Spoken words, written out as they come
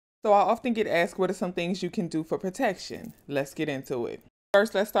So I often get asked, what are some things you can do for protection? Let's get into it.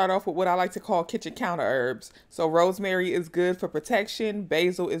 First, let's start off with what I like to call kitchen counter herbs. So rosemary is good for protection,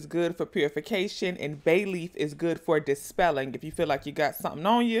 basil is good for purification, and bay leaf is good for dispelling. If you feel like you got something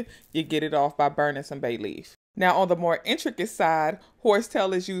on you, you get it off by burning some bay leaf. Now, on the more intricate side,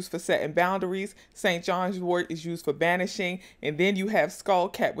 horsetail is used for setting boundaries, St. John's wort is used for banishing, and then you have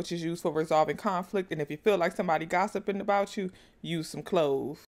skullcap, which is used for resolving conflict. And if you feel like somebody gossiping about you, use some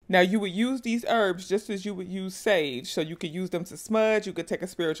clove. Now, you would use these herbs just as you would use sage. So you could use them to smudge. You could take a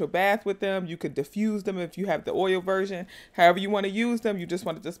spiritual bath with them. You could diffuse them if you have the oil version. However you want to use them, you just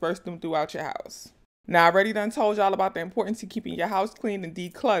want to disperse them throughout your house. Now, I already done told y'all about the importance of keeping your house clean and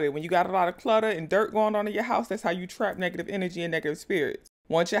decluttered. When you got a lot of clutter and dirt going on in your house, that's how you trap negative energy and negative spirits.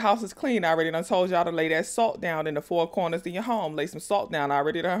 Once your house is clean, I already done told y'all to lay that salt down in the four corners of your home. Lay some salt down. I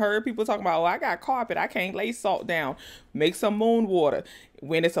already done heard people talking about, oh, I got carpet, I can't lay salt down. Make some moon water.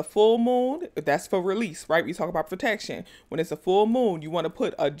 When it's a full moon, that's for release, right? We talk about protection. When it's a full moon, you want to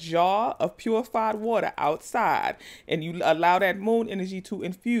put a jar of purified water outside and you allow that moon energy to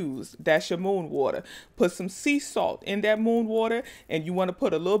infuse. That's your moon water. Put some sea salt in that moon water, and you want to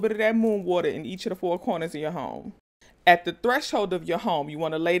put a little bit of that moon water in each of the four corners of your home. At the threshold of your home, you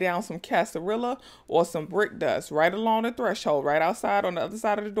want to lay down some casserilla or some brick dust right along the threshold, right outside on the other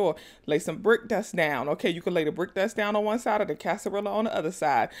side of the door. Lay some brick dust down. Okay, you can lay the brick dust down on one side of the casserilla on the other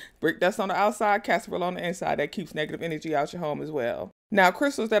side. Brick dust on the outside, casserilla on the inside. That keeps negative energy out your home as well. Now,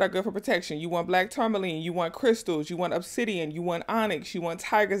 crystals that are good for protection. You want black tourmaline, you want crystals, you want obsidian, you want onyx, you want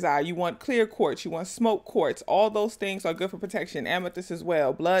tiger's eye, you want clear quartz, you want smoke quartz. All those things are good for protection. Amethyst as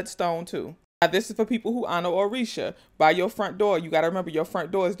well, bloodstone too. Now, this is for people who honor Orisha. By your front door, you got to remember your front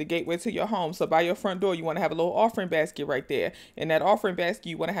door is the gateway to your home. So by your front door, you want to have a little offering basket right there. In that offering basket,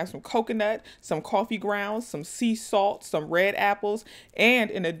 you want to have some coconut, some coffee grounds, some sea salt, some red apples. And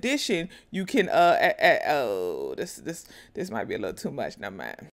in addition, you can, this might be a little too much. Never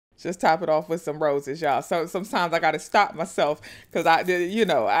mind. Just top it off with some roses, y'all. So sometimes I got to stop myself because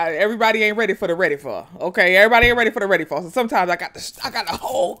everybody ain't ready for the ready for. Okay, everybody ain't ready for the ready for. So sometimes I got to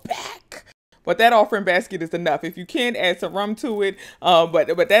hold back. But that offering basket is enough. If you can, add some rum to it.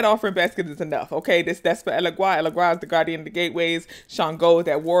 But that offering basket is enough. Okay, that's for Elegua. Elegua is the guardian of the gateways. Shango is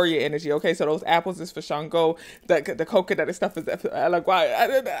that warrior energy. Okay, so those apples is for Shango. The coconut and stuff is for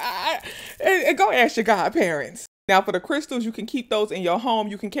Elegua. Go ask your godparents. Now, for the crystals, you can keep those in your home.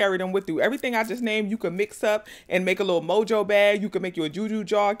 You can carry them with you. Everything I just named, you can mix up and make a little Mojo bag. You can make your juju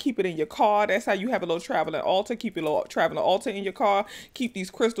jar, keep it in your car. That's how you have a little traveling altar. Keep your little traveling altar in your car. Keep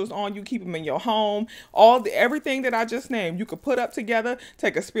these crystals on you. Keep them in your home. Everything that I just named, you could put up together,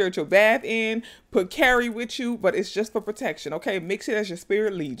 take a spiritual bath in, carry with you, but it's just for protection. Okay, mix it as your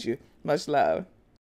spirit leads you. Much love.